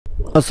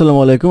আসসালামু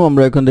আলাইকুম।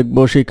 আমরা এখন দেখব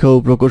শিক্ষা ও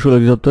প্রকৌশল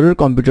অধিদপ্তরের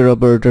কম্পিউটার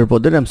অপারেটর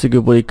পদের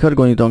এমসিকিউ পরীক্ষার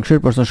গণিত অংশের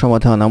প্রশ্ন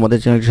সমাধান। আমাদের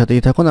চ্যানেলের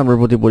সাথেই থাকুন। আমরা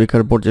প্রতি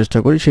পরীক্ষার পর চেষ্টা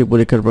করি সেই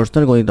পরীক্ষার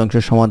প্রশ্নের গণিত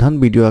অংশের সমাধান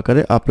ভিডিও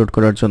আকারে আপলোড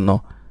করার জন্য।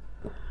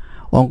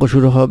 অঙ্ক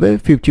শুরু হবে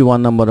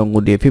 51 নম্বর অঙ্ক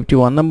দিয়ে।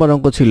 51 নম্বর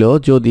অঙ্ক ছিল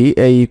যদি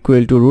a =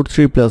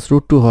 √3 +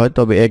 √2 হয়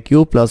তবে a³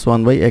 +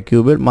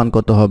 1/a³ এর মান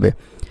কত হবে।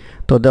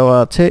 তো দেওয়া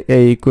আছে a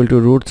 =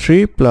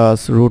 √3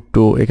 +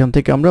 √2। এখান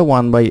থেকে আমরা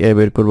 1/a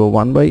বের করব।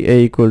 1/a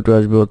 =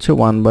 আসবে হচ্ছে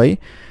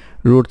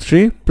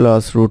 1/√3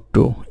 +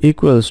 √2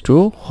 ইকুয়ালস টু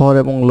হর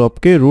এবং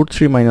লবকে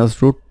 √3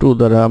 - √2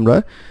 দ্বারা আমরা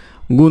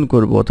গুণ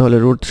করব। তাহলে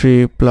 √3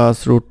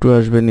 + √2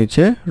 আসবে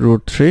নিচে,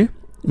 √3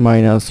 -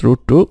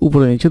 √2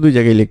 উপরে নিচে দুই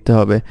জায়গায় লিখতে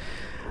হবে।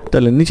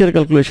 তাহলে নিচের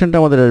ক্যালকুলেশনটা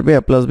আমাদের আসবে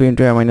a + b *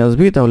 a -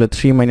 b। তাহলে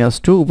 3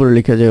 - 2 উপরে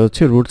লিখা যায়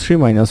হচ্ছে √3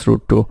 -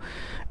 √2।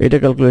 এটা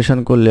ক্যালকুলেশন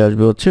করলে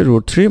আসবে হচ্ছে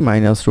 √3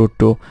 -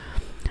 √2।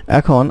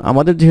 এখন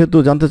আমাদের যেহেতু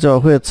জানতে চাওয়া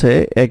হয়েছে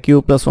a³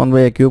 +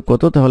 1/a³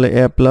 কত, তাহলে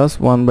a +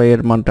 1/a এর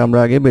মানটা আমরা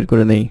আগে বের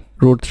করে নেই।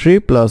 √3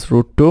 +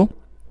 √2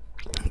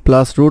 +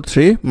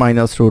 √3 -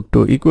 √2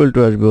 ইকুয়াল টু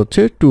আসবে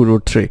হচ্ছে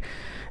 2√3।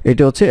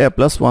 এটা হচ্ছে a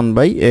 +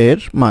 1/a এর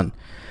মান।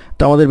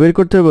 তো আমাদের বের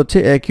করতে হবে হচ্ছে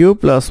a³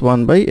 +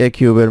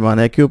 1/a³ এর মান।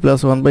 a³ +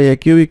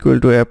 1/a³ equal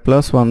to a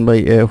 +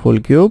 1/a whole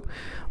cube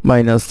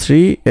minus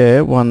 3a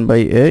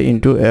 1/a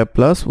into a +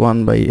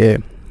 1/a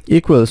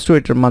equals to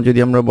এটার মান যদি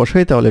আমরা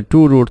বসাই তাহলে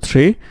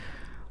 2√3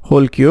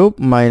 হোল কিউব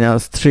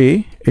মাইনাস 3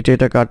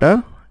 এটা কাটা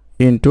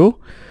ইন্টু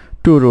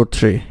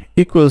 2√3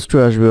 ইকুয়ালস টু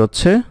আসবে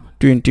হচ্ছে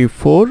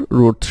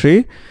 24√3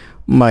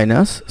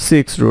 মাইনাস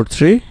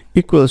 6√3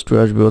 ইকুয়ালস টু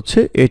আসবে হচ্ছে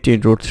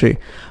 18√3।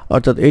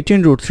 অর্থাৎ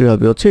 18√3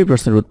 হবে হচ্ছে এই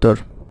প্রশ্নের উত্তর।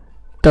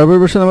 তারপর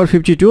প্রশ্ন নাম্বার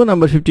 52।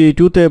 নাম্বার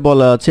 52তে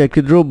বলা আছে একটি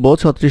দ্রব্য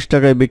 36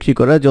 টাকায় বিক্রি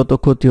করায় যত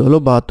ক্ষতি হলো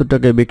 72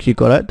 টাকায় বিক্রি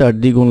করায় তার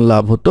দ্বিগুণ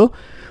লাভ হতো,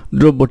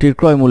 দ্রব্যটির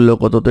ক্রয় মূল্য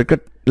কত। তো একটা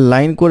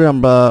লাইন করে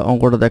আমরা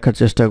অঙ্কটা দেখার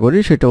চেষ্টা করি।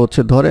 সেটা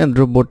হচ্ছে ধরেন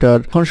দ্রব্যটার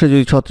এখন সে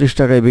যদি 36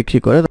 টাকায় বিক্রি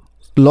করে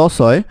লস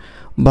হয়,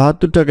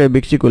 72 টাকায়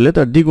বিক্রি করলে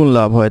তার দ্বিগুণ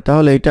লাভ হয়।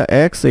 তাহলে এটা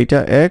x,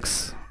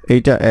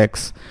 এইটা x,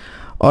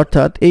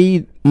 অর্থাৎ এই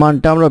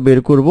মানটা আমরা বের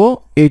করব।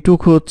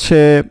 এইটুকু হচ্ছে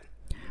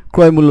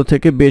ক্রয় মূল্য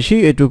থেকে বেশি,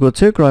 এইটুকু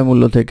হচ্ছে ক্রয়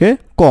মূল্য থেকে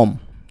কম,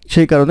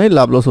 সেই কারণেই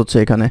লাভ লস হচ্ছে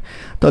এখানে।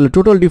 তাহলে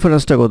টোটাল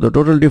ডিফারেন্সটা কত?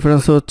 টোটাল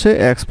ডিফারেন্স হচ্ছে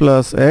x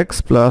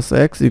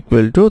 + x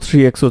equal to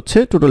 3x হচ্ছে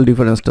টোটাল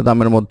ডিফারেন্সটা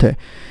দামের মধ্যে।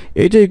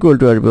 এইটা ইকুয়াল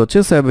টু আসবে হচ্ছে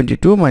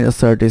 72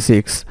 -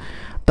 36।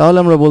 তাহলে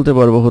আমরা বলতে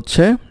পারবো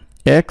হচ্ছে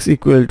x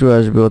ইকুয়াল টু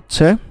আসবে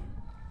হচ্ছে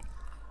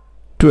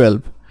 12।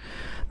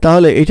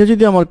 তাহলে এটা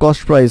যদি আমার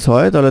কস্ট প্রাইস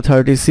হয় তাহলে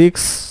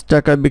 36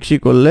 টাকা বিক্রি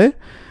করলে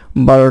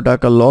 12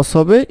 টাকা লস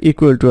হবে,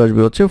 ইকুয়াল টু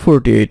আসবে হচ্ছে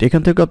 48।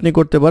 এখান থেকে আপনি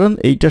করতে পারেন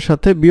এইটার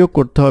সাথে বিয়োগ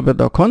করতে হবে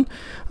তখন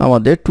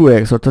আমাদের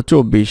 2x অর্থাৎ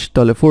 24।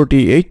 তাহলে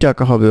 48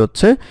 টাকা হবে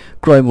হচ্ছে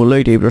ক্রয় মূল্য।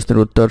 এটাই প্রশ্নের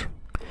উত্তর।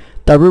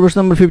 তারপর প্রশ্ন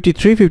নম্বর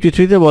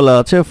 53তে বলা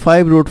আছে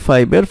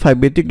 5√5 এর 5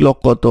 ভিত্তিক লগ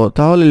কত।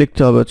 তাহলে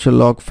লিখতে হবে হচ্ছে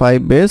log 5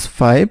 বেস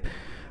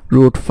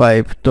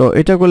 5√5। তো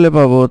এটা করলে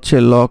পাবো হচ্ছে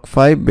log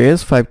 5 base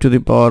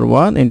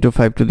 5⁻1 into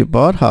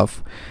 5⁻½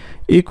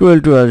 equal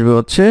to আসবে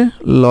হচ্ছে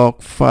log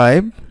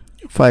 5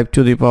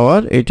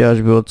 এটা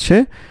আসবে হচ্ছে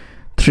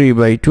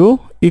 3/2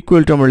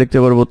 ইকুয়াল টু আমরা লিখতে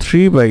পারবো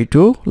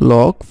 3/2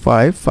 log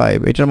 5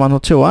 এটার মান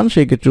হচ্ছে 1,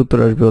 সেই ক্ষেত্রে উত্তর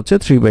আসবে হচ্ছে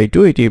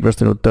 3/2। এটি এই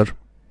প্রশ্নের উত্তর।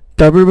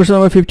 তারপর প্রশ্ন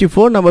নাম্বার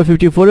 54। নাম্বার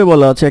 54-এ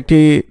বলা আছে একটি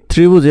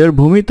ত্রিভুজের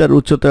ভূমি তার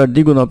উচ্চতার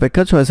দ্বিগুণ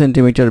অপেক্ষা 6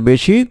 সেন্টিমিটার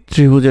বেশি,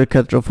 ত্রিভুজের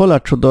ক্ষেত্রফল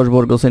 810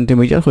 বর্গ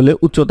সেন্টিমিটার হলে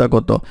উচ্চতা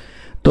কত।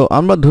 তো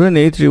আমরা ধরে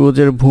নেই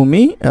ত্রিভুজের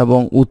ভূমি এবং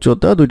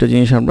উচ্চতা দুইটা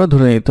জিনিস আমরা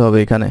ধরে নিতে হবে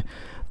এখানে।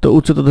 তো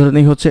উচ্চতা ধরে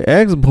নেই হচ্ছে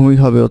x, ভূমি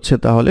হবে হচ্ছে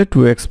তাহলে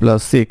 2x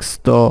 + 6।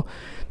 তো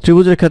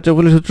ত্রিভুজের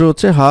ক্ষেত্রফলের সূত্র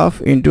হচ্ছে হাফ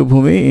ইন্টু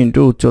ভূমি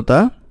ইন্টু উচ্চতা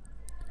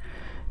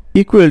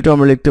ইকুয়াল টু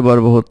আমরা লিখতে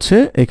পারবো হচ্ছে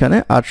এখানে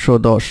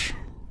 810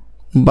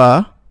 বা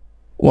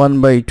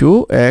 1/2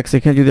 x।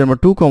 এখানে যদি আমরা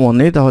 2 কমন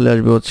নেই তাহলে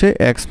আসবে হচ্ছে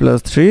x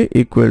 + 3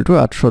 ইকুয়াল টু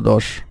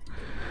 810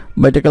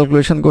 বা এটা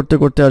ক্যালকুলেশন করতে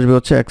করতে আসবে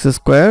হচ্ছে x²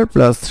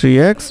 +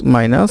 3x -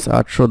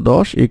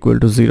 810 ইকুয়াল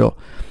টু 0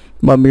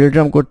 বা মিডল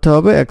টার্ম করতে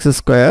হবে x²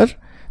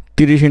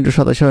 30 ×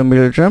 27 হবে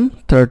middle term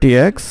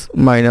 30x -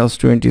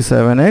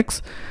 27x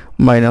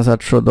 -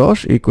 810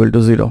 equal to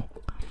 0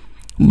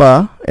 বা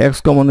x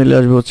কমন নিলে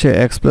আসবে হচ্ছে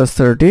x +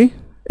 30,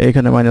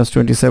 এখানে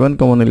 -27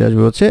 কমন নিলে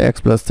আসবে হচ্ছে x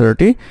 +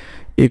 30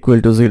 ইকুয়াল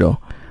টু 0।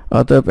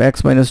 অতএব x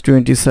 -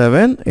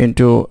 27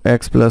 into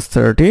x +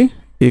 30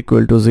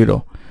 equal to 0।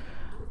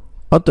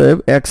 অতএব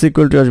x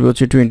ইকুয়াল টু আসবে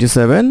হচ্ছে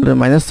 27,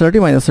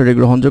 -30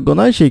 গ্রহণযোগ্য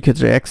নয়, সেই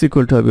ক্ষেত্রে x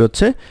ইকুয়াল টু হবে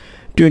হচ্ছে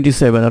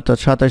 27 অর্থাৎ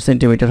 27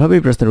 সেন্টিমিটার হবে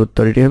এই প্রশ্নের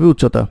উত্তর। এটি হবে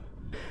উচ্চতা।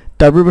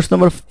 তারপর প্রশ্ন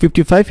নম্বর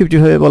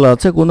 55 বলা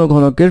আছে কোনো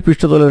ঘনকের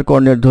পৃষ্ঠতলের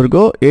কর্ণের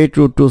দৈর্ঘ্য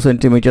 8√2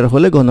 সেন্টিমিটার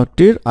হলে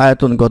ঘনকটির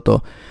আয়তন কত।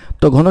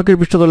 তো ঘনকের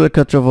পৃষ্ঠতলের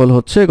ক্ষেত্রফল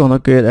হচ্ছে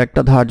ঘনকের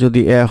একটা ধার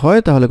যদি a হয়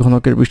তাহলে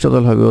ঘনকের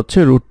পৃষ্ঠতল হবে হচ্ছে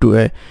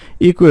 √2a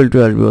ইকুয়াল টু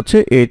আসবে হচ্ছে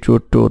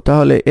 8√2।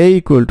 তাহলে a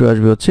ইকুয়াল টু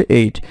আসবে হচ্ছে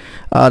 8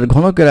 আর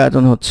ঘনকের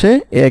আয়তন হচ্ছে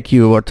a³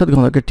 অর্থাৎ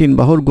ঘনকের 3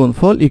 বাহুর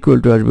গুণফল ইকুয়াল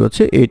টু আসবে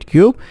হচ্ছে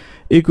 8³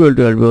 ইকুয়াল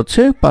টু আসবে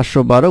হচ্ছে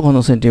 512 ঘন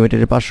সেন্টিমিটার।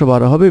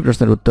 512 হবে এই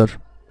প্রশ্নের উত্তর।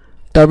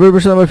 তারপর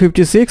প্রশ্ন নাম্বার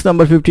 56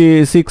 নাম্বার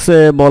 56 এ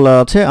বলা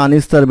আছে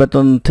আনিস তার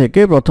বেতন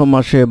থেকে প্রথম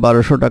মাসে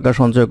 1200 টাকা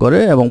সঞ্চয় করে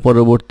এবং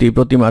পরবর্তী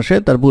প্রতি মাসে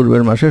তার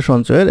পূর্বের মাসে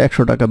সঞ্চয়ের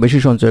 100 টাকা বেশি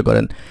সঞ্চয়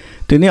করেন।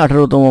 তিনি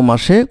 18তম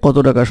মাসে কত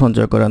টাকা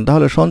সঞ্চয় করেন?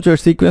 তাহলে সঞ্চয়ের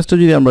সিকোয়েন্সটা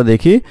যদি আমরা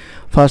দেখি,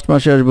 ফার্স্ট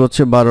মাসে আসবে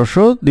হচ্ছে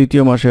 1200,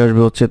 দ্বিতীয় মাসে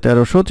আসবে হচ্ছে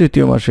 1300,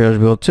 তৃতীয় মাসে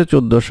আসবে হচ্ছে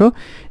 1400,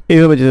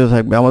 এইভাবে যেতে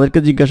থাকবে। আমাদেরকে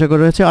জিজ্ঞাসা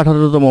করা হয়েছে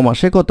 18তম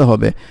মাসে কত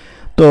হবে।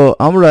 তো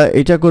আমরা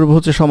এটা করব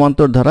হচ্ছে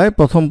সমান্তর ধারায়।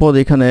 প্রথম পদ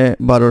এখানে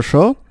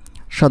 1200,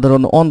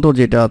 সাধারণ অন্তর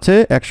যেটা আছে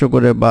 100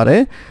 করে বাড়ে,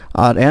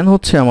 আর n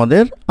হচ্ছে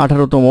আমাদের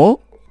 18তম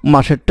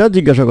মাসেরটা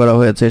জিজ্ঞাসা করা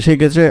হয়েছে। সেই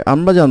ক্ষেত্রে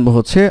আমরা জানবো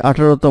হচ্ছে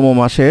 18তম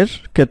মাসের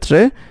ক্ষেত্রে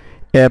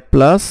a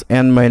plus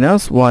n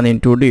minus 1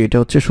 into D, এটা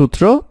হচ্ছে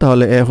সূত্র।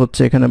 তাহলে a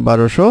হচ্ছে এখানে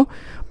 1200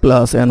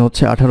 প্লাস n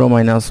হচ্ছে 18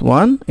 minus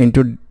 1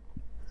 into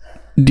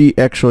D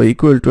 100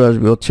 equal to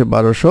আসবে হচ্ছে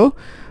 1200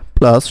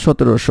 প্লাস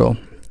 1700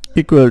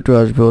 ইকুয়াল টু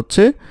আসবে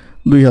হচ্ছে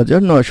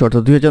 2900,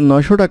 অর্থাৎ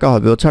 2900 টাকা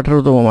হবে হচ্ছে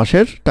 18তম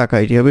মাসের টাকা।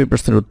 এটি হবে এই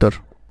প্রশ্নের উত্তর।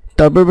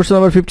 তারপর প্রশ্ন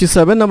নাম্বার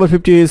 57 নাম্বার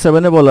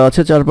 57 এ বলা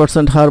আছে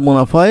 4% হার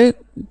মুনাফায়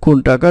কোন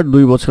টাকার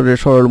 2 বছরের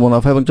সরল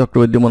মুনাফা এবং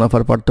চক্রবৃদ্ধি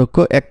মুনাফার পার্থক্য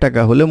 1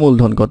 টাকা হলে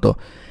মূলধন কত?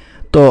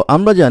 তো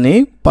আমরা জানি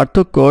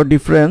পার্থক্য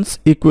ডিফারেন্স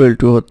ইকুয়াল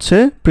টু হচ্ছে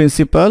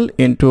প্রিন্সিপাল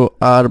ইনটু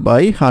আর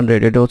বাই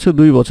 100, এটা হচ্ছে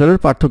 2 বছরের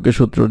পার্থক্যের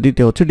সূত্র,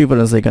 দিতে হচ্ছে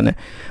ডিফারেন্স এখানে।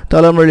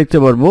 তাহলে আমরা লিখতে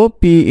পারবো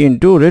P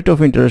into rate of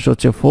interest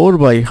হচ্ছে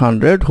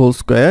 4/100 হোল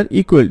স্কয়ার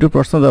ইকুয়াল টু,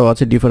 প্রশ্ন দেওয়া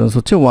আছে ডিফারেন্স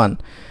হচ্ছে 1।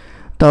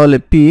 তাহলে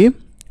পি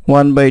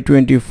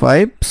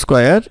 1/25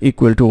 স্কয়ার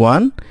ইকুয়াল টু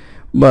 1,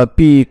 বা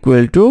P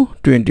equal to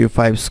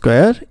 25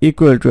 square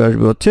equal to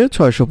আসবে হচ্ছে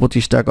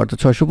 625 টাকা, অর্থাৎ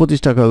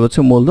 625 টাকা হবে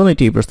হচ্ছে মূলধন।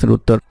 এটি এই প্রশ্নের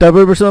উত্তর।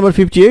 তারপর প্রশ্ন নাম্বার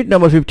 58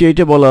 নাম্বার 58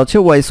 এ বলা আছে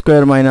y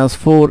square minus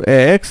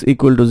 4x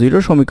equal to 0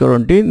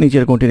 সমীকরণটি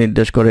নিচের কোনটি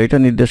নির্দেশ করে? এটা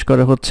নির্দেশ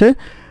করে হচ্ছে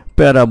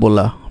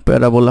প্যারাবোলা,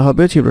 প্যারাবোলা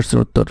হবে এই প্রশ্নের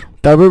উত্তর।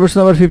 তারপর প্রশ্ন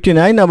নাম্বার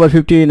 59 নাম্বার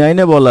 59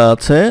 এ বলা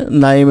আছে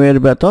নাইমের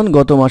বেতন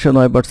গত মাসে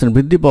 9%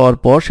 বৃদ্ধি পাওয়ার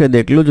পর সে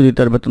দেখলো যদি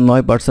তার বেতন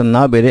 9%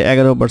 না বেড়ে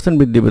 11%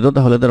 বৃদ্ধি পেত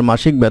তাহলে তার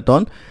মাসিক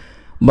বেতন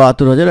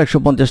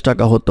 72,150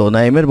 টাকা হতো।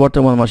 নাইমের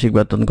বর্তমান মাসিক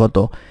বেতন কত?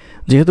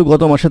 যেহেতু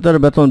গত মাসে তার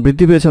বেতন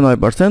বৃদ্ধি পেয়েছে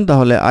 9%,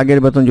 তাহলে আগের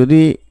বেতন যদি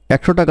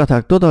 100 টাকা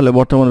থাকতো তাহলে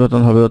বর্তমান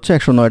বেতন হবে হচ্ছে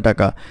 109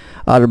 টাকা।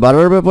 আর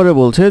বাড়ার ব্যাপারে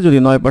বলছে যদি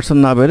 9%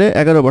 না বেড়ে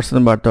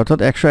 11% বাড়তো, অর্থাৎ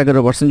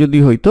 111% যদি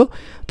হইতো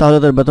তাহলে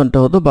তার বেতনটা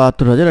হতো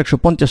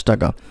 72,150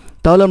 টাকা।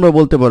 তাহলে আমরা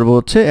বলতে পারবো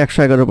হচ্ছে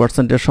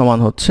 111%-এর সমান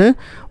হচ্ছে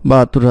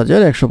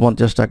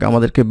 72,150 টাকা।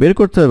 আমাদেরকে বের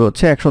করতে হবে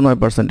হচ্ছে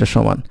 109%-এর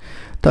সমান।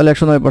 তাহলে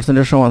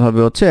 109%-এর সমান হবে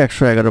হচ্ছে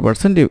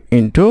 111%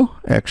 ইন্টু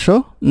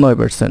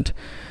 109%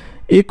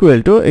 ইকুয়াল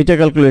টু, এটা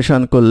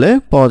ক্যালকুলেশন করলে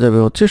পাওয়া যাবে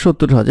হচ্ছে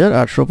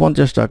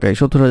 70,850 টাকায়।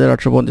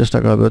 70,850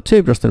 টাকা হবে হচ্ছে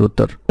এই প্রশ্নের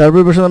উত্তর। তারপর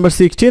প্রশ্ন নাম্বার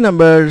 60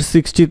 নাম্বার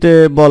 60-তে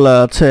বলা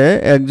আছে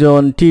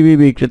একজন টিভি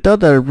বিক্রেতা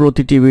তার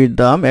প্রতি টিভির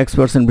দাম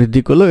x%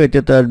 বৃদ্ধি করলো, এতে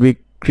তার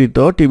বিক্রিত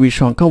টিভির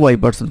সংখ্যা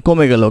y%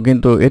 কমে গেল,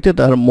 কিন্তু এতে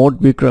তার মোট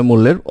বিক্রয়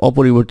মূল্যের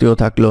অপরিবর্তিত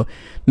থাকলো।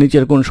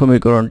 নিচের কোন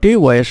সমীকরণটি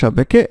y এর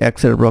সাপেক্ষে x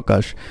এর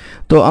প্রকাশ?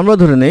 তো আমরা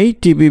ধরে নেই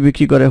টিভি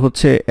বিক্রি করে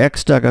হচ্ছে x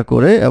টাকা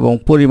করে এবং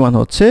পরিমাণ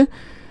হচ্ছে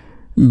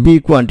b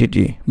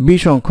কোয়ান্টিটি, b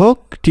সংখ্যক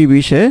টিভি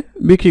সে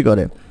বিক্রি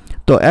করে।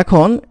 তো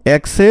এখন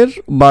x এর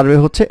বাড়বে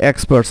হচ্ছে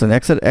x%,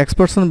 x এর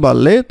x%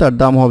 বাড়লে তার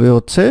দাম হবে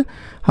হচ্ছে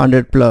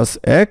 100 plus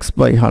x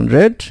by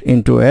 100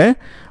 into a,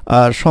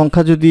 আর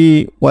সংখ্যা যদি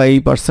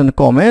y%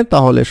 কমে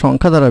তাহলে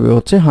সংখ্যা দাঁড়াবে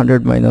হচ্ছে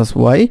 100 minus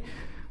y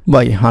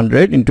by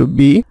 100 into b।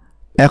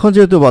 এখন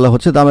যেহেতু বলা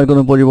হচ্ছে দামের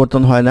কোনো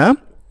পরিবর্তন হয় না,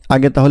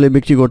 আগে তাহলে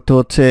বিক্রি করতে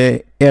হচ্ছে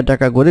a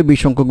টাকা করে, b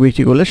সংখ্যক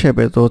বিক্রি করলে সে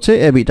পেত হচ্ছে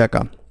ab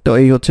টাকা। তো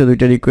এই হচ্ছে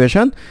দুইটার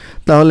ইকুয়েশন।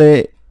 তাহলে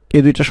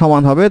এই দুইটা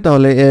সমান হবে,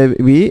 তাহলে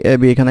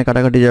ab এখানে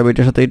কাটাকাটি যাবে,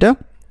 এটার সাথে এটা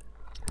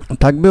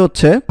থাকবে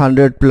হচ্ছে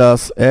 100 plus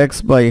x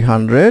by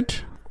 100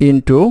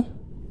 into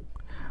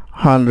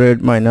 100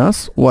 minus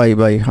y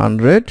by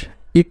 100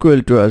 equal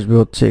to আসবে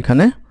হচ্ছে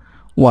এখানে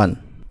 1,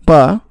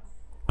 বা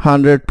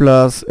 100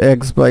 plus x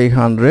by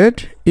 100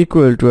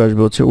 equal to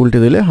আসবে হচ্ছে উল্টে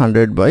দিলে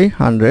 100 বাই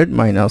 100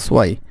 মাইনাস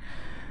y,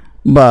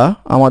 বা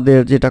আমাদের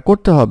যেটা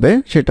করতে হবে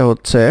সেটা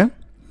হচ্ছে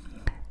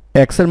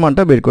x এর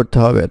মানটা বের করতে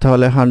হবে।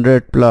 তাহলে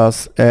 100 প্লাস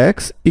x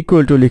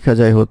ইকুয়াল টু লেখা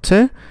যায় হচ্ছে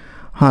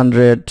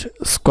 100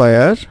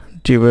 square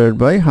divided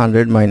by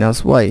 100 minus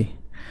y,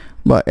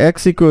 বা x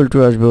ইকুয়াল টু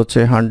আসবে হচ্ছে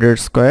 100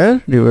 square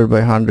divided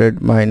by 100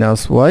 minus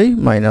y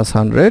minus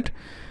 100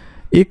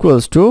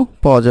 equals to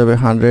পাওয়া যাবে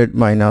 100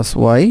 minus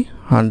y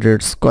 100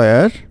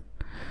 square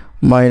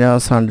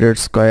minus 100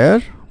 square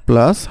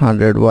plus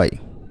 100y।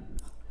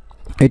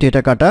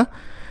 এটা কাটা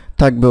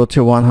থাকবে হচ্ছে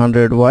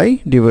 100y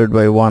divided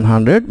by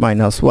 100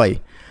 minus y।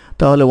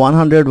 তাহলে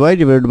 100y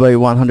divided by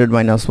 100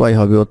 minus y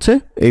হবে হচ্ছে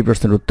এই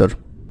প্রশ্নের উত্তর।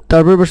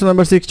 তারপর প্রশ্ন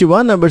নাম্বার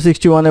 61 নাম্বার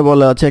 61 এ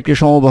বলা আছে একটি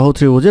সমবাহু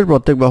ত্রিভুজের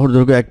প্রত্যেক বাহুর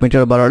দৈর্ঘ্য 1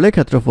 মিটার বাড়ালে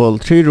ক্ষেত্রফল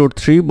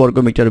 3√3 বর্গ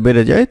মিটার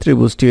বেড়ে যায়,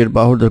 ত্রিভুজটির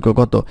বাহুর দৈর্ঘ্য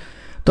কত?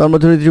 তো আমরা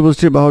ধরি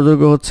ত্রিভুজটির বাহুর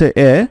দৈর্ঘ্য হচ্ছে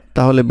a,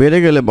 তাহলে বেড়ে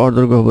গেলে বাহুর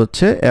দৈর্ঘ্য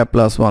হচ্ছে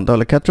a+1,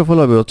 তাহলে ক্ষেত্রফল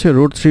হবে হচ্ছে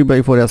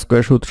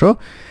 √3/4a² সূত্র।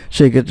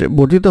 সেই ক্ষেত্রে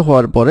বর্ধিত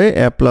হওয়ার পরে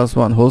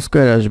a+1 হোল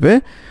স্কয়ার আসবে,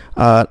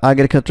 আর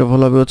আগের ক্ষেত্রফল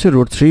হবে হচ্ছে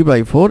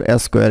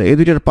 √3/4a²। এই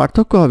দুইটার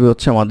পার্থক্য হবে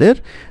হচ্ছে আমাদের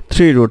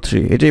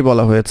 3√3, এটাই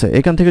বলা হয়েছে।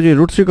 এখান থেকে যদি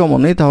 √3 কমন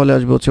নেই তাহলে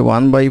আসবে হচ্ছে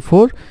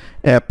 1/4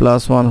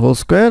 a+1 whole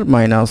square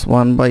minus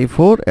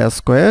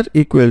 1/4a²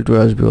 equal to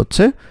আসবে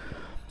হচ্ছে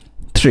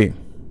 3,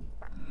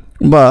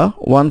 বা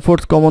 1/4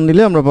 কমন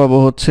নিলে আমরা পাবো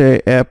হচ্ছে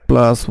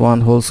a+1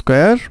 whole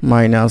square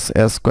minus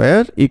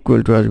a²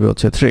 equal to আসবে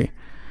হচ্ছে 3,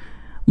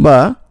 বা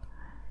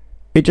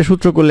এটা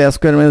সূত্র করলে a²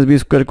 মাইনাস b²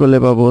 করলে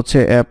পাবো হচ্ছে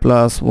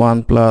a+1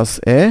 plus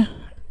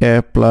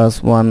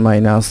a+1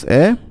 minus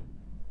a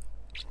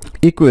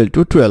equal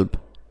to 12,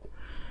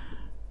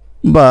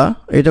 বা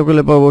এটা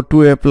করলে পাবো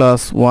 2a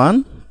প্লাস 1,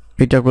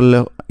 এটা করলে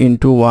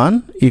ইন্টু 1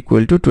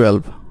 ইকুয়াল টু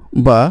 12,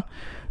 বা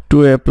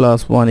 2a প্লাস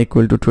 1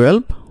 ইকুয়াল টু 12,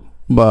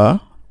 বা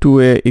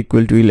 2a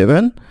ইকুয়াল টু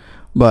 11,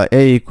 বা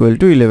a equal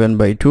to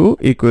 11/2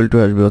 equal to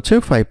আসবে হচ্ছে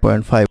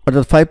 5.5,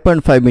 অর্থাৎ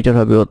 5.5 মিটার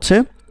হবে হচ্ছে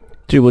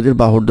ত্রিভুজের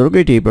বাহুর দৈর্ঘ্য।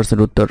 এটি এই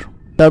প্রশ্নের উত্তর।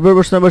 তারপর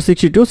প্রশ্ন নাম্বার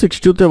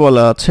 62তে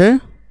বলা আছে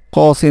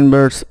cos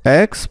inverse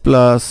x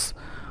plus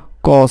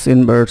cos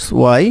inverse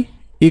y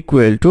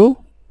equal to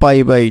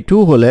π/2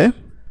 হলে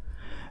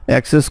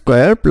x²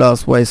 plus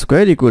y²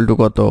 equal to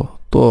কত?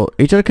 তো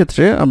এটার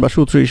ক্ষেত্রে আমরা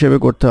সূত্র হিসেবে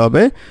করতে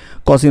হবে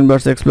cos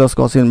inverse x plus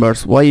cos inverse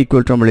y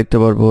equal to আমরা লিখতে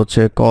পারবো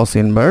হচ্ছে cos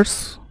inverse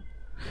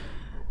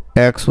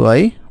xy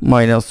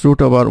minus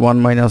 √1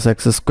 minus x²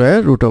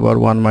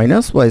 √1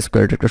 minus y²,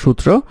 এটা একটা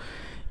সূত্র,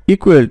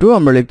 ইকুয়াল টু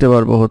আমরা লিখতে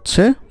পারবো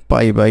হচ্ছে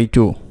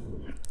π/2,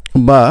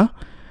 বা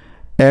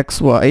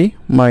xy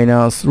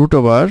minus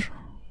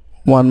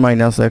 √1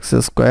 minus x²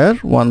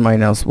 1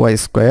 minus y²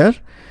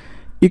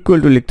 equal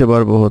to লিখতে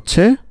পারবো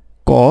হচ্ছে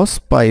cos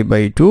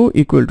π/2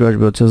 ইকুয়াল টু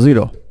আসবে হচ্ছে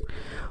 0,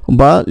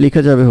 বা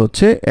লিখা যাবে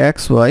হচ্ছে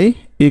xy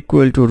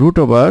equal to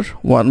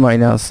 √1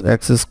 minus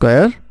x²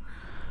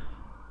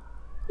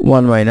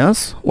 1 minus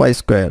y²,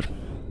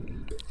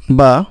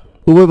 বা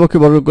উভয় পক্ষে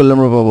বর্গ করলে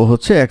আমরা পাবো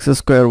হচ্ছে x²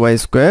 y²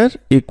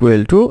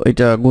 ইকুয়াল টু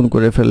এটা গুণ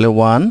করে ফেললে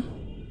 1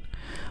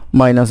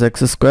 minus x²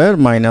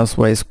 minus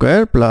y²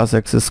 plus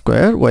x²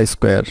 y²,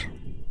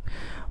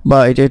 বা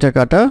এটা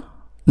কাটা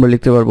আমরা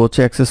লিখতে পারবো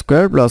হচ্ছে x²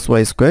 plus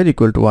y²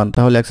 equal to 1,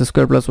 তাহলে x²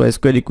 plus y²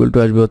 equal to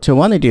আসবে হচ্ছে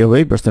 1, এটি হবে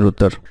এই প্রশ্নের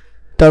উত্তর।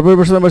 তারপর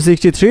প্রশ্ন নাম্বার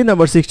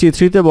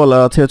 63তে বলা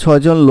আছে 6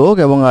 জন লোক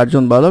এবং 8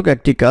 জন বালক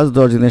একটি কাজ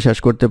 10 দিনে শেষ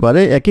করতে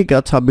পারে। একই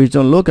কাজ 26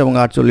 জন লোক এবং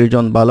 48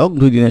 জন বালক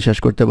 2 দিনে শেষ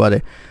করতে পারে।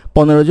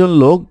 15 জন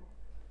লোক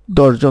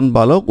 10 জন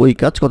বালক ওই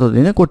কাজ কত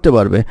দিনে করতে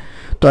পারবে?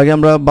 তো আগে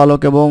আমরা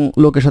বালক এবং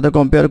লোকের সাথে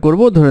কম্পেয়ার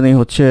করব। ধরে নেই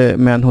হচ্ছে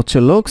ম্যান হচ্ছে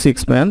লোক, 6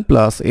 ম্যান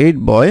প্লাস 8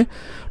 বয়,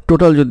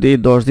 টোটাল যদি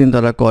 10 দিন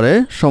তারা করে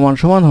সমান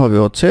সমান হবে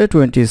হচ্ছে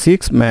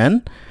 26 ম্যান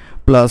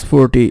প্লাস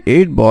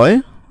 48 বয়,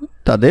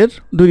 তাদের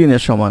 2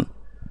 দিনের সমান।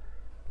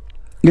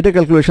 এটা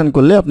ক্যালকুলেশন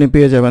করলে আপনি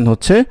পেয়ে যাবেন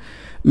হচ্ছে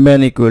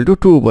ম্যান ইকুয়াল টু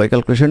 2 বয়।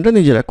 ক্যালকুলেশনটা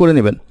নিজেরা করে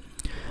নেবেন।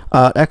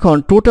 আর এখন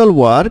টোটাল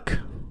ওয়ার্ক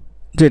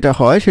যেটা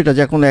হয় সেটা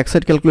যখন এক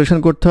সাইড ক্যালকুলেশন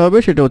করতে হবে,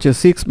 সেটা হচ্ছে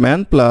 6 ম্যান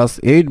প্লাস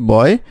 8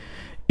 বয়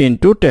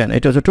ইন্টু 10,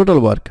 এটা হচ্ছে টোটাল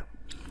ওয়ার্ক।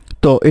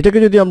 তো এটাকে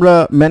যদি আমরা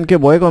ম্যানকে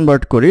বয়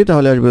কনভার্ট করি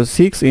তাহলে আসবে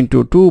 6 into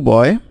 2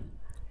 boy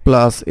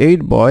plus 8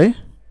 boy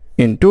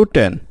into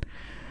 10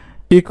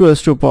 equals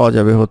to পাওয়া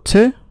যাবে হচ্ছে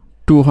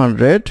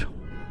 200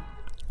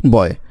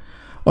 বয়,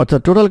 অর্থাৎ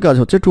টোটাল কাজ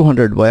হচ্ছে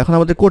 200 বয়। এখন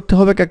আমাদের করতে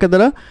হবে কাকে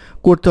দ্বারা?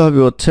 করতে হবে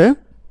হচ্ছে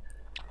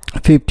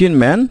 15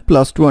 ম্যান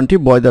প্লাস 20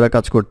 বয় দ্বারা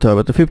কাজ করতে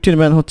হবে। তো 15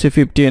 ম্যান হচ্ছে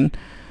 15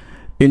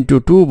 into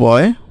 2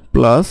 boy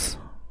plus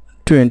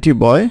 20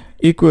 boy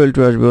equal to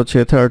আসবে হচ্ছে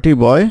 30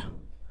 বয়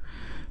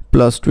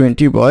প্লাস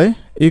 20 বয়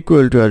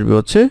ইকুয়াল টু আসবে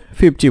হচ্ছে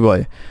 50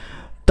 বয়।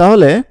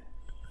 তাহলে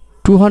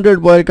 200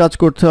 বয়ের কাজ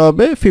করতে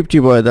হবে 50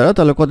 বয় দ্বারা,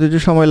 তাহলে কত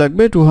দিন সময়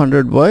লাগবে?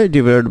 200 বয়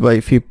divided by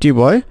 50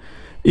 boy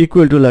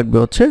equal to লাগবে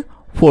হচ্ছে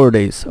 4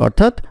 ডেজ,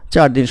 অর্থাৎ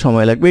 4 দিন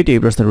সময় লাগবে। এটি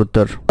এই প্রশ্নের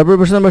উত্তর। তারপর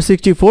প্রশ্ন নাম্বার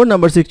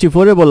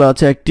 64 বলা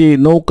আছে একটি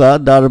নৌকা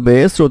দাঁড়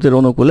বেয়ে স্রোতের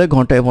অনুকূলে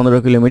ঘন্টায় 15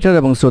 কিলোমিটার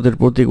এবং স্রোতের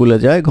প্রতিকূলে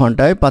যায়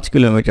ঘন্টায় 5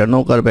 কিলোমিটার।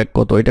 নৌকার বেগ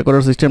কত? এটা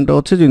করার সিস্টেমটা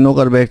হচ্ছে যদি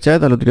নৌকার বেগ চায়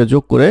তাহলে দুটো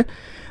যোগ করে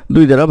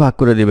 2 দ্বারা ভাগ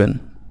করে দিবেন,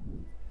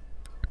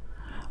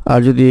 আর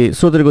যদি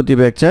স্রোতের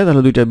গতিবেগ চায়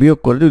তাহলে 2টা বিয়োগ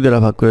করে 2 দ্বারা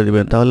ভাগ করে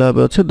দিবেন, তাহলে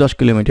হবে হচ্ছে 10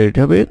 কিলোমিটার। এটা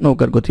হবে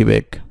নৌকার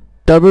গতিবেগ।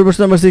 তারপর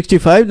প্রশ্ন নাম্বার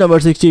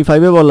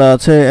 65 বলা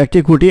আছে একটি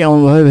খুঁটি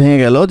এমনভাবে ভেঙে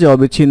গেল যে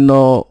অবিচ্ছিন্ন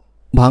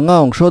ভাঙা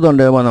অংশ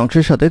দণ্ডায়মান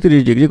অংশের সাথে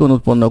 30 ডিগ্রি কোণ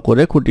উৎপন্ন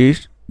করে খুঁটির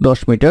 10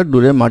 মিটার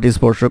দূরে মাটি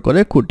স্পর্শ করে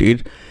খুঁটির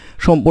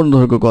সম্পূর্ণ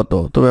দৈর্ঘ্য কত?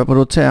 তো ব্যাপার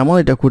হচ্ছে এমন,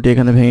 এটা খুঁটি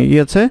এখানে ভেঙে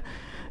গিয়েছে,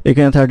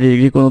 এখানে 30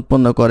 ডিগ্রি কোণ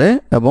উৎপন্ন করে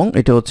এবং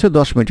এটা হচ্ছে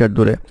 10 মিটার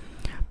দূরে।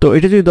 তো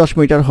এটা যদি 10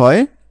 মিটার হয়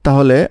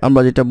তাহলে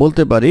আমরা যেটা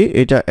বলতে পারি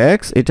এটা x,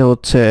 এটা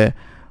হচ্ছে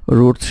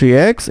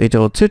 √3x, এটা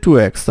হচ্ছে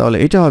 2x, তাহলে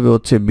এটা হবে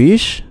হচ্ছে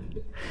 20,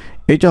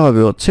 এটা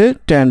হবে হচ্ছে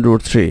tan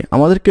 √3।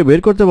 আমাদেরকে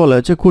বের করতে বলা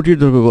হয়েছে খুঁটির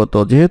দৈর্ঘ্য কত।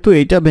 যেহেতু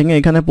এইটা ভেঙে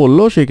এখানে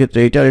পড়লো সেই ক্ষেত্রে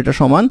এইটার এটা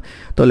সমান,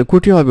 তাহলে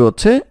খুঁটি হবে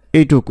হচ্ছে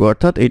এইটুকু,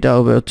 অর্থাৎ এটা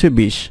হবে হচ্ছে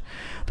 20।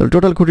 তাহলে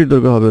টোটাল খুঁটির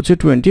দৈর্ঘ্য হবে হচ্ছে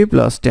 20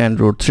 প্লাস tan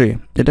 √3।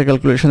 এটা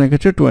ক্যালকুলেশনের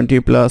ক্ষেত্রে 20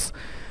 প্লাস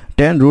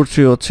tan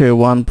 √3 হচ্ছে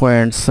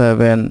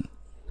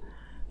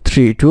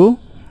 1.732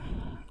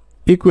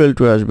 ইকুয়াল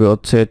টু আসবে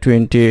হচ্ছে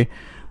 20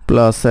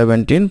 প্লাস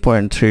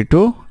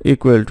 17.32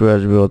 ইকুয়াল টু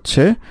আসবে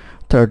হচ্ছে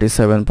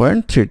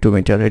 37.32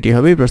 মিটার। এটি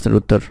হবে এই প্রশ্নের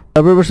উত্তর।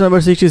 তারপর প্রশ্ন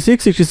নাম্বার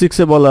 66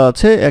 এ বলা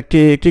আছে একটি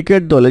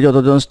ক্রিকেট দলে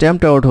যতজন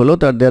স্ট্যাম্পড আউট হলো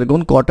তার 1.5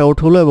 গুণ কট আউট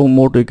হলো এবং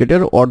মোট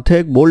উইকেটের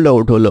অর্ধেক বোল্ড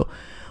আউট হলো।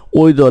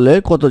 ওই দলে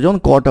কতজন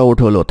কট আউট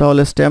হলো?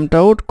 তাহলে স্ট্যাম্পড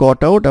আউট,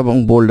 কট আউট এবং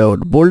বোল্ড আউট।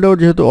 বোল্ড আউট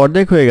যেহেতু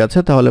অর্ধেক হয়ে গেছে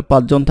তাহলে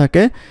 5 জন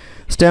থাকে।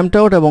 স্ট্যাম্পড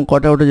আউট এবং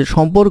কট আউটের যে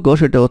সম্পর্ক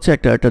সেটা হচ্ছে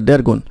একটা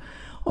 1.5 গুণ,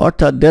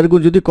 অর্থাৎ 1.5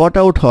 গুণ যদি কট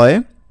আউট হয়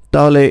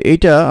তাহলে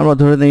এইটা আমরা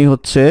ধরে নেই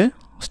হচ্ছে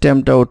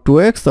স্ট্যাম্পড আউট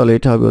 2x, তাহলে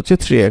এটা হবে হচ্ছে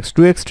 3x।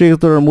 2x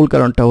ধরার মূল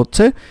কারণটা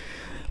হচ্ছে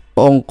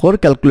অঙ্কর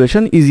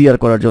ক্যালকুলেশন ইজিয়ার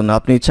করার জন্য।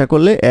 আপনি ইচ্ছা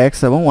করলে x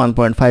এবং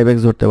 1.5x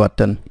ধরতে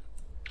পারতেন।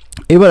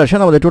 এবার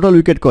আসেন আমাদের টোটাল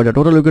উইকেট কয়টা?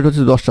 টোটাল উইকেট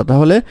হচ্ছে 10টা,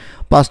 তাহলে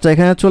 5টা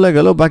এখানে চলে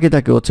গেল, বাকি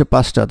থাকে হচ্ছে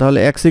 5টা। তাহলে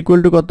x ইকুয়াল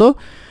টু কত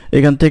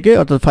এখান থেকে,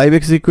 অর্থাৎ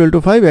 5x equal to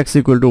 5, x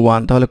equal to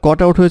 1। তাহলে কট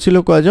আউট হয়েছিল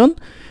কয়জন?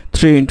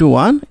 3 ×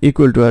 1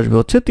 ইকুয়াল টু আসবে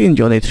হচ্ছে 3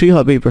 জন। এই 3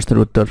 হবে এই প্রশ্নের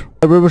উত্তর।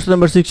 তারপর প্রশ্ন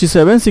নাম্বার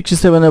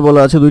 67 এ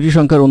বলা আছে দুইটি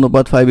সংখ্যার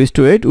অনুপাত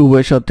 5:8,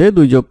 উভয়ের সাথে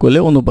 2 যোগ করলে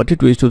অনুপাতটি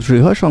 2:3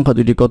 হয়, সংখ্যা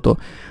দুইটি কত?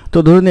 তো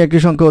ধরে নিই একটি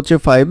সংখ্যা হচ্ছে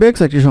 5x,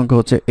 একটি সংখ্যা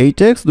হচ্ছে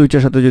 8x।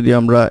 দুইটার সাথে যদি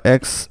আমরা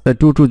x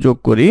 2 যোগ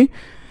করি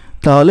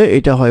তাহলে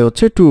এটা হয়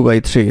হচ্ছে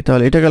 2/3।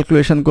 তাহলে এটা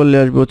ক্যালকুলেশন করলে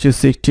আসবে হচ্ছে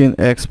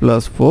 16x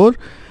 + 4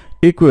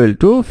 ইকুয়াল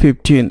টু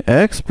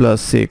 15x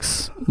 + 6,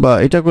 বা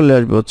এটা করলে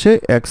আসবে হচ্ছে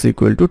x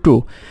equal to 2।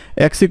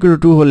 x equal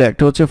to 2 হলে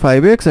একটা হচ্ছে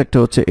 5x, একটা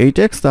হচ্ছে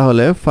 8x,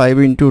 তাহলে 5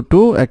 ×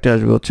 2 একটা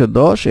আসবে হচ্ছে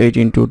 10, 8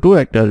 × 2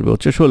 একটা আসবে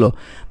হচ্ছে 16।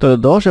 তাহলে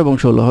 10 এবং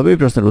 16 হবে এই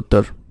প্রশ্নের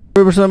উত্তর।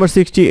 প্রশ্ন নাম্বার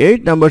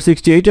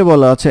 68 এ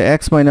বলা আছে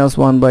x -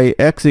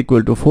 1/x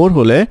ইকুয়াল টু 4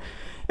 হলে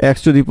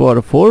x⁴ +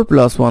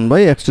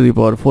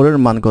 1/x⁴ এর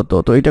মান কত?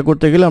 তো এটা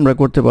করতে গেলে আমরা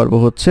করতে পারবো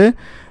হচ্ছে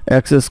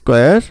x²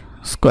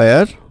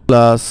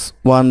 plus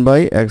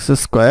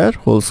 1/x²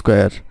 whole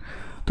square.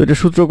 তো এটা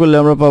সূত্র করলে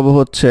আমরা পাবো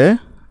হচ্ছে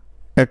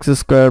x²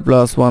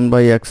 plus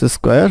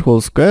 1/x² whole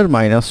square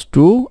minus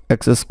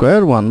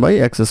 2x²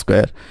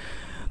 1/x²।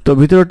 তো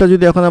ভিতরটা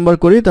যদি এখন আমরা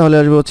করি তাহলে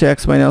আসবে হচ্ছে x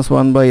 -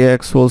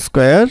 1/x whole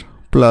square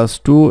plus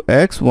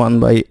 2x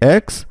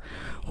 1/x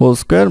whole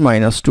square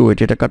minus 2।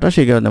 এটা কাটা,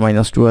 সেই কারণে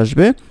মাইনাস 2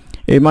 আসবে।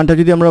 এই মানটা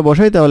যদি আমরা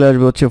বসাই তাহলে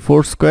আসবে হচ্ছে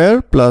 4²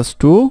 plus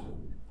 2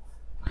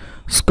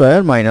 square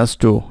minus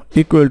 2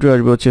 equal to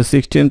আসবে হচ্ছে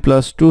 16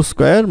 প্লাস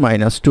 2²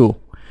 মাইনাস 2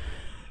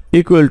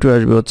 ইকুয়াল টু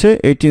আসবে হচ্ছে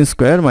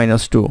 18²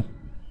 মাইনাস 2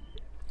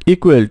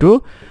 ইকুয়াল টু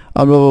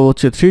আমরা পাবো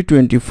হচ্ছে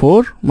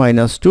 324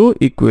 মাইনাস 2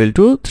 ইকুয়াল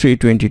টু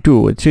 322।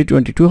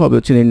 322 হবে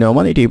হচ্ছে নির্ণয়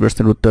মান। এটাই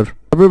প্রশ্নের উত্তর।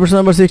 তারপর প্রশ্ন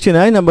নাম্বার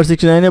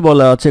 69 এ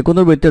বলা আছে কোন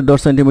বৃত্তের 10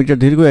 সেন্টিমিটার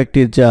দীর্ঘ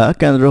একটি যা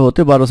কেন্দ্র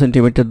হতে 12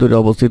 সেন্টিমিটার দূরে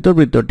অবস্থিত,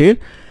 বৃত্তটির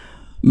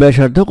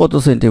ব্যাসার্ধ কত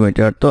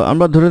সেন্টিমিটার? তো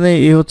আমরা ধরে নেই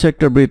এই হচ্ছে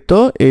একটা বৃত্ত,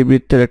 এই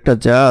বৃত্তের একটা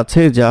যা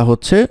আছে, যা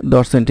হচ্ছে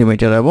 10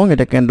 সেন্টিমিটার এবং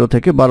এটা কেন্দ্র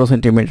থেকে 12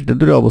 সেন্টিমিটার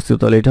দূরে অবস্থিত,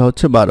 তাহলে এটা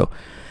হচ্ছে 12।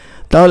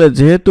 তাহলে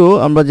যেহেতু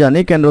আমরা জানি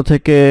কেন্দ্র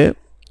থেকে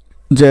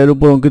জ্যার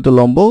উপর অঙ্কিত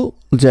লম্ব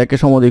জ্যাকে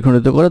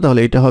সমদ্বিখণ্ডিত করে, তাহলে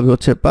এটা হবে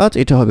হচ্ছে 5,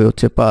 এটা হবে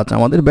হচ্ছে 5।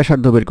 আমাদের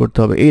ব্যাসার্ধ বের করতে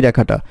হবে এই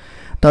রেখাটা।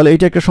 তাহলে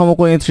এটা একটা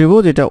সমকোণী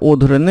ত্রিভুজ, এটা ও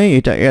ধরে নেই,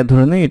 এটা এ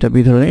ধরে নেই, এটা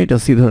বি ধরে নেই, এটা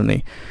সি ধরে নেই।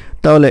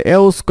 তাহলে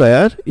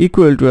a²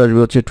 ইকুয়াল টু আসবে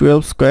হচ্ছে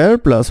 12²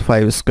 প্লাস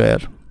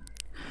 5²।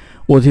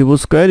 অধিভুজ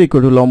স্কয়ার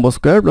ইকুয়াল টু লম্ব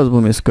স্কয়ার প্লাস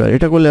ভূমি স্কয়ার।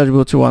 এটা করলে আসবে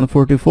হচ্ছে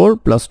 144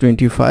 প্লাস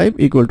 25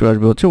 ইকুয়াল টু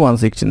আসবে হচ্ছে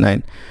 169।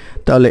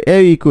 তাহলে a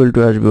ইকুয়াল টু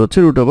আসবে হচ্ছে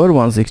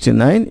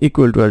 √169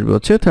 ইকুয়াল টু আসবে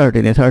হচ্ছে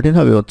 13। 13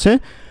 হবে হচ্ছে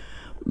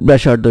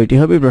ব্যাসার্ধ। এটি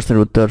হবে প্রশ্নের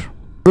উত্তর।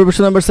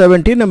 প্রশ্ন নাম্বার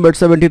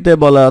 70 তে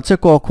বলা আছে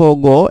ক, খ,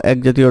 গ এক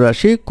জাতীয়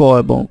রাশি, ক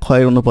এবং খ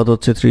এর অনুপাত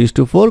হচ্ছে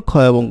 3:4, খ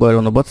এবং গ এর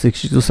অনুপাত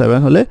 6:7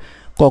 হলে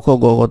ক, খ,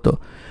 গ কত?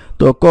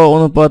 তো ক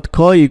অনুপাত খ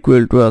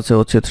ইকুয়াল টু আছে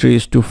হচ্ছে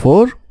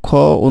 3:4, খ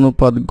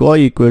অনুপাত গ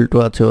ইকুয়াল টু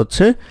আছে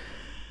হচ্ছে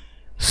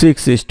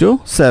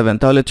 6:7।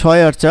 তাহলে 6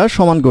 আর 4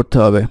 সমান করতে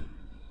হবে।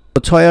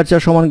 6 আর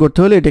 4 সমান করতে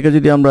হলে এটাকে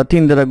যদি আমরা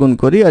 3 দ্বারা গুণ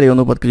করি আর এই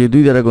অনুপাতকে যদি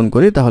 2 দ্বারা গুণ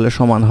করি তাহলে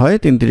সমান হয়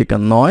 3 × 3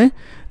 = 9,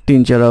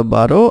 3 × 4 =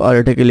 12 আর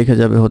এটাকে লিখে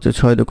যাবে হচ্ছে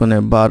 6 × 2 =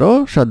 12,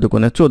 7 × 2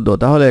 = 14।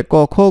 তাহলে ক,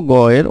 খ, গ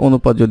এর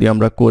অনুপাত যদি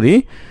আমরা করি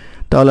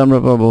তাহলে আমরা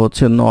পাবো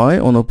হচ্ছে 9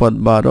 অনুপাত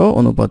 12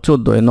 অনুপাত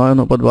 14। 9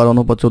 অনুপাত 12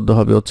 অনুপাত 14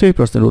 হবে হচ্ছে এই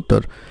প্রশ্নের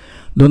উত্তর।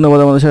 ধন্যবাদ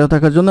আমাদের সাথে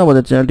থাকার জন্য।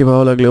 আমাদের চ্যানেলটি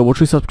ভালো লাগলে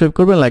অবশ্যই সাবস্ক্রাইব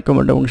করবেন, লাইক,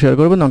 কমেন্ট এবং শেয়ার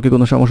করবেন। অঙ্কে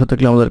কোনো সমস্যা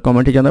থাকলে আমাদের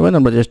কমেন্টে জানাবেন,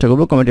 আমরা চেষ্টা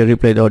করব কমেন্টে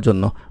রিপ্লাই দেওয়ার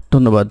জন্য।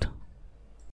 ধন্যবাদ।